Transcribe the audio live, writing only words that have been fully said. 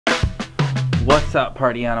What's up,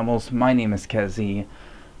 party animals? My name is Kezi.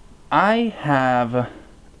 I have a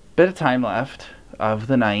bit of time left of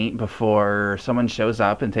the night before someone shows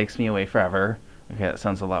up and takes me away forever. Okay, that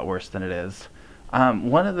sounds a lot worse than it is.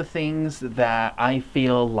 One of the things that I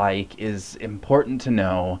feel like is important to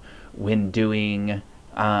know when doing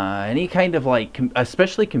any kind of like,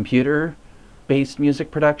 especially computer-based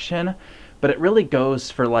music production, but it really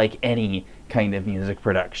goes for like any kind of music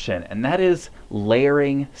production, and that is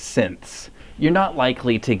layering synths. You're not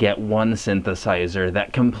likely to get one synthesizer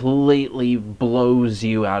that completely blows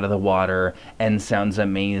you out of the water and sounds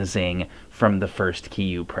amazing from the first key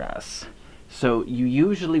you press. So you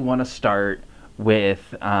usually want to start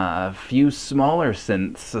with a few smaller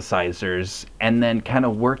synthesizers and then kind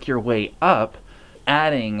of work your way up,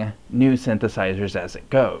 adding new synthesizers as it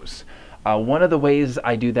goes. One of the ways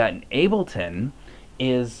I do that in Ableton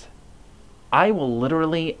is I will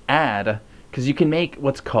literally add, because you can make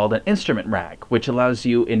what's called an instrument rack, which allows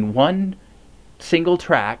you in one single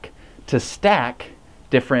track to stack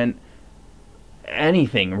different,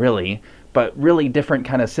 anything really, but really different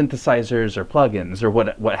kind of synthesizers or plugins or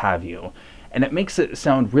what have you. And it makes it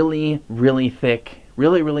sound really, really thick,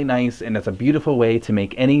 really, really nice, and it's a beautiful way to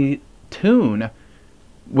make any tune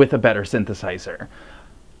with a better synthesizer.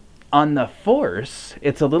 On the Force,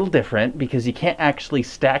 it's a little different because you can't actually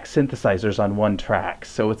stack synthesizers on one track,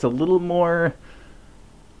 so it's a little more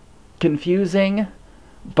confusing,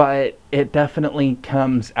 but it definitely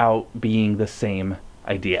comes out being the same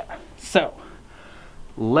idea. So,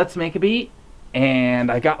 let's make a beat, and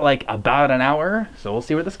I got like about an hour, so we'll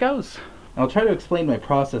see where this goes. I'll try to explain my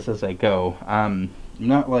process as I go. I'm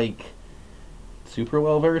not like super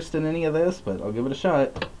well versed in any of this, but I'll give it a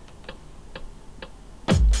shot.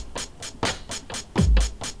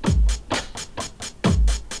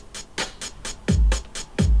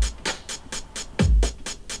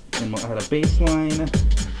 And we'll add a bass line.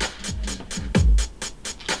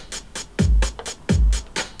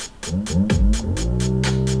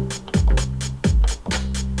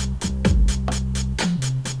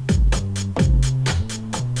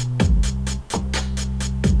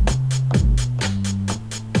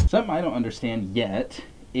 Something I don't understand yet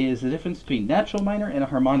is the difference between natural minor and a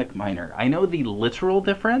harmonic minor. I know the literal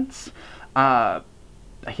difference. I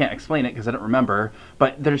can't explain it because I don't remember,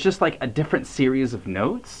 but there's just like a different series of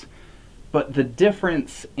notes. But the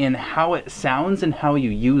difference in how it sounds and how you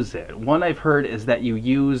use it. One I've heard is that you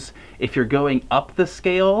use, if you're going up the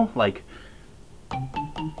scale, like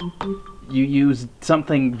you use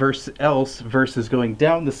something else versus going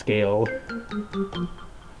down the scale,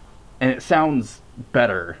 and it sounds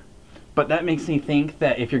better. But that makes me think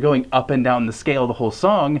that if you're going up and down the scale the whole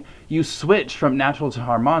song, you switch from natural to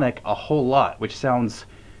harmonic a whole lot, which sounds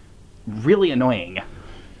really annoying.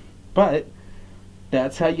 But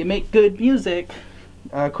that's how you make good music.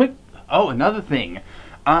 Another thing.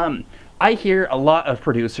 I hear a lot of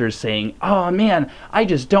producers saying, oh man, I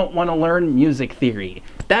just don't want to learn music theory.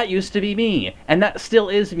 That used to be me, and that still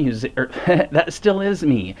is that still is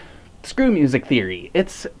me. Screw music theory.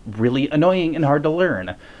 It's really annoying and hard to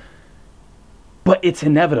learn. But it's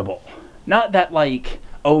inevitable. Not that like,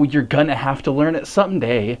 oh, you're gonna have to learn it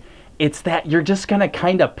someday. It's that you're just gonna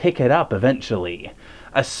kind of pick it up eventually.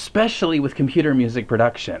 Especially with computer music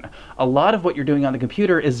production. A lot of what you're doing on the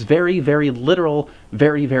computer is very, very literal,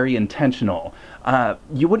 very, very intentional.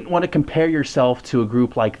 You wouldn't want to compare yourself to a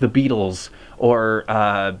group like the Beatles or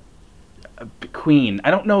Queen. I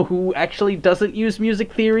don't know who actually doesn't use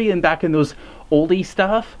music theory and back in those oldie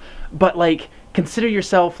stuff, but like consider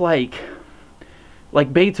yourself like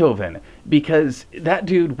Beethoven, because that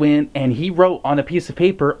dude went and he wrote on a piece of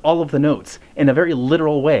paper all of the notes in a very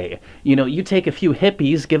literal way. You know, you take a few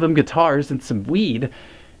hippies, give them guitars and some weed,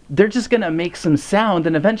 they're just gonna make some sound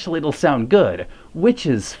and eventually it'll sound good, which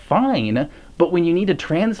is fine, but when you need to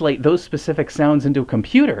translate those specific sounds into a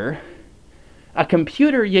computer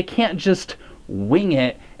you can't just wing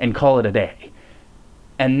it and call it a day.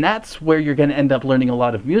 And that's where you're gonna end up learning a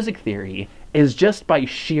lot of music theory, is just by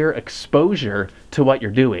sheer exposure to what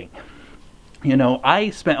you're doing. You know, I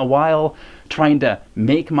spent a while trying to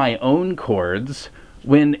make my own chords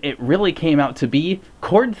when it really came out to be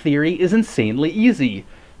chord theory is insanely easy.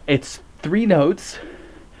 It's 3 notes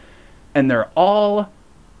and they're all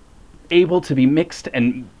able to be mixed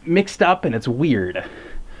up, and it's weird.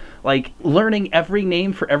 Like learning every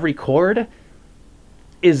name for every chord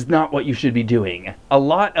is not what you should be doing. A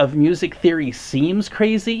lot of music theory seems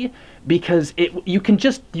crazy because you can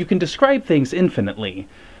describe things infinitely,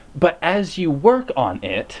 but as you work on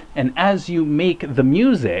it and as you make the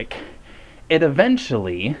music, it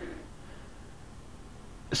eventually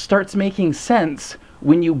starts making sense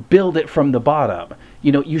when you build it from the bottom.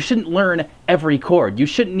 You know, you shouldn't learn every chord. You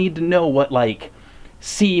shouldn't need to know what, like,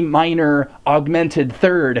 C minor augmented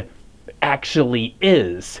third actually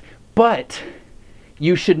is. But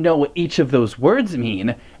you should know what each of those words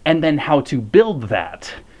mean and then how to build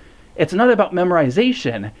that. It's not about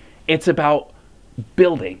memorization, it's about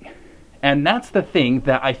building. And that's the thing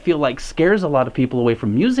that I feel like scares a lot of people away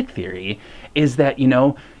from music theory, is that, you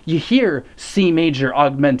know, you hear C major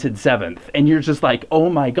augmented seventh and you're just like, oh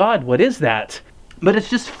my God, what is that? But it's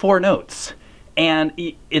just 4 notes. And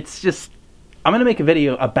it's just, I'm gonna make a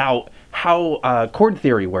video about how chord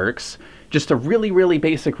theory works, just a really, really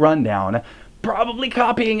basic rundown, probably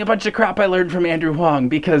copying a bunch of crap I learned from Andrew Huang,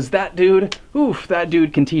 because that dude, oof, that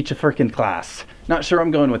dude can teach a frickin' class. Not sure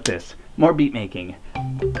I'm going with this. More beat making.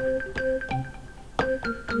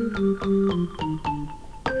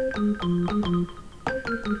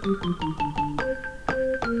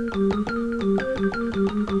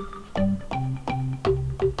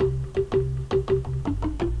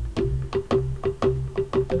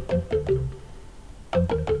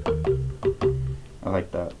 I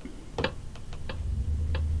like that.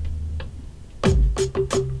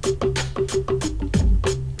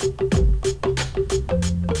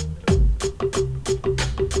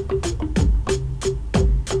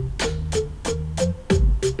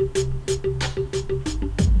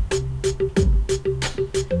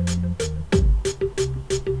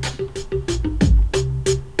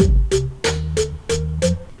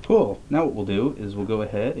 Cool. Now what we'll do is we'll go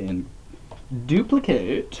ahead and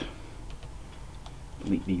duplicate.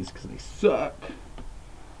 Delete these because they suck.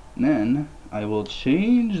 And then I will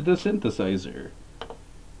change the synthesizer.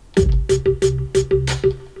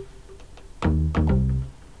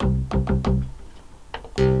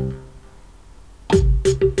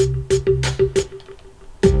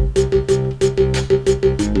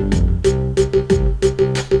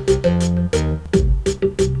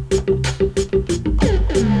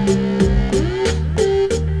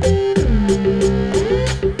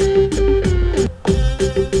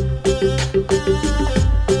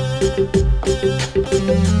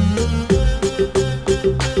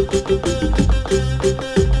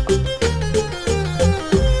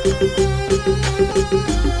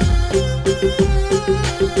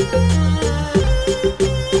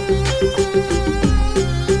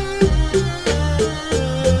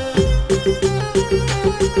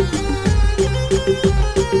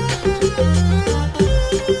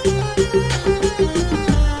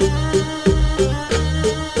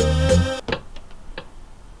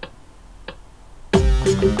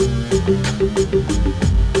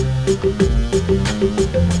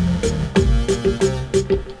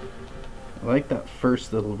 I like that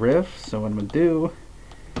first little riff, so what I'm going to do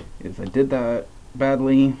is I did that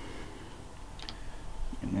badly,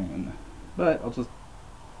 and then, but I'll just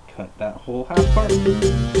cut that whole half part.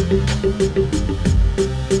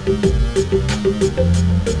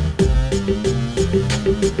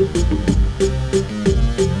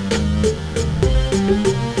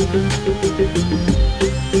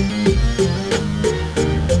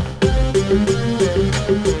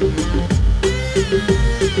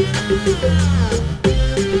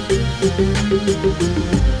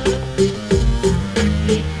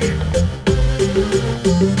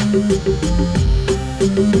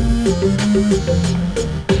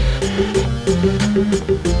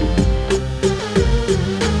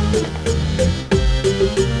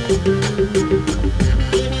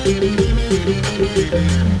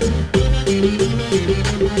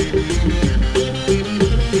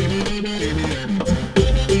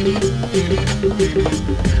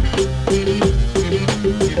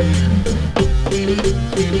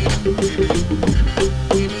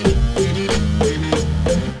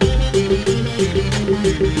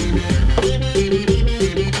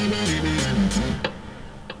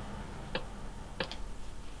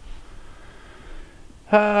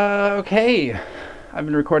 Okay, I've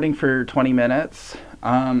been recording for 20 minutes.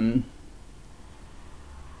 I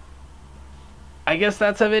guess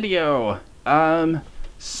that's a video.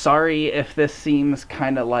 Sorry if this seems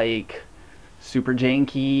kind of like super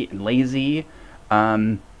janky and lazy.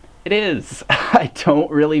 It is. I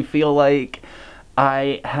don't really feel like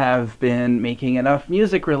I have been making enough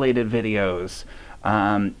music-related videos.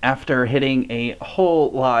 After hitting a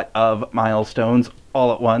whole lot of milestones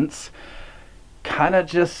all at once, kind of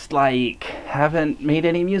just like haven't made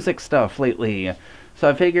any music stuff lately. So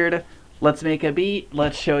I figured, let's make a beat,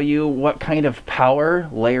 let's show you what kind of power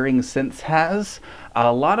layering synths has.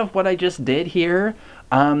 A lot of what I just did here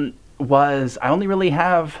was I only really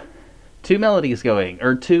have 2 melodies going,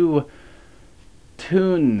 or 2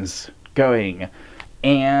 tunes going,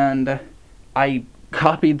 and I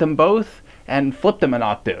copied them both, and flipped them an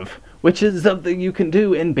octave, which is something you can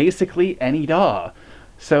do in basically any DAW.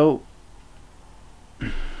 So,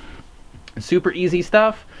 super easy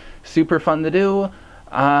stuff, super fun to do.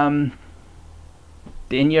 And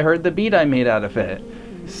you heard the beat I made out of it.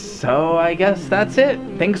 So I guess that's it.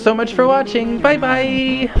 Thanks so much for watching. Bye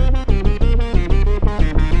bye!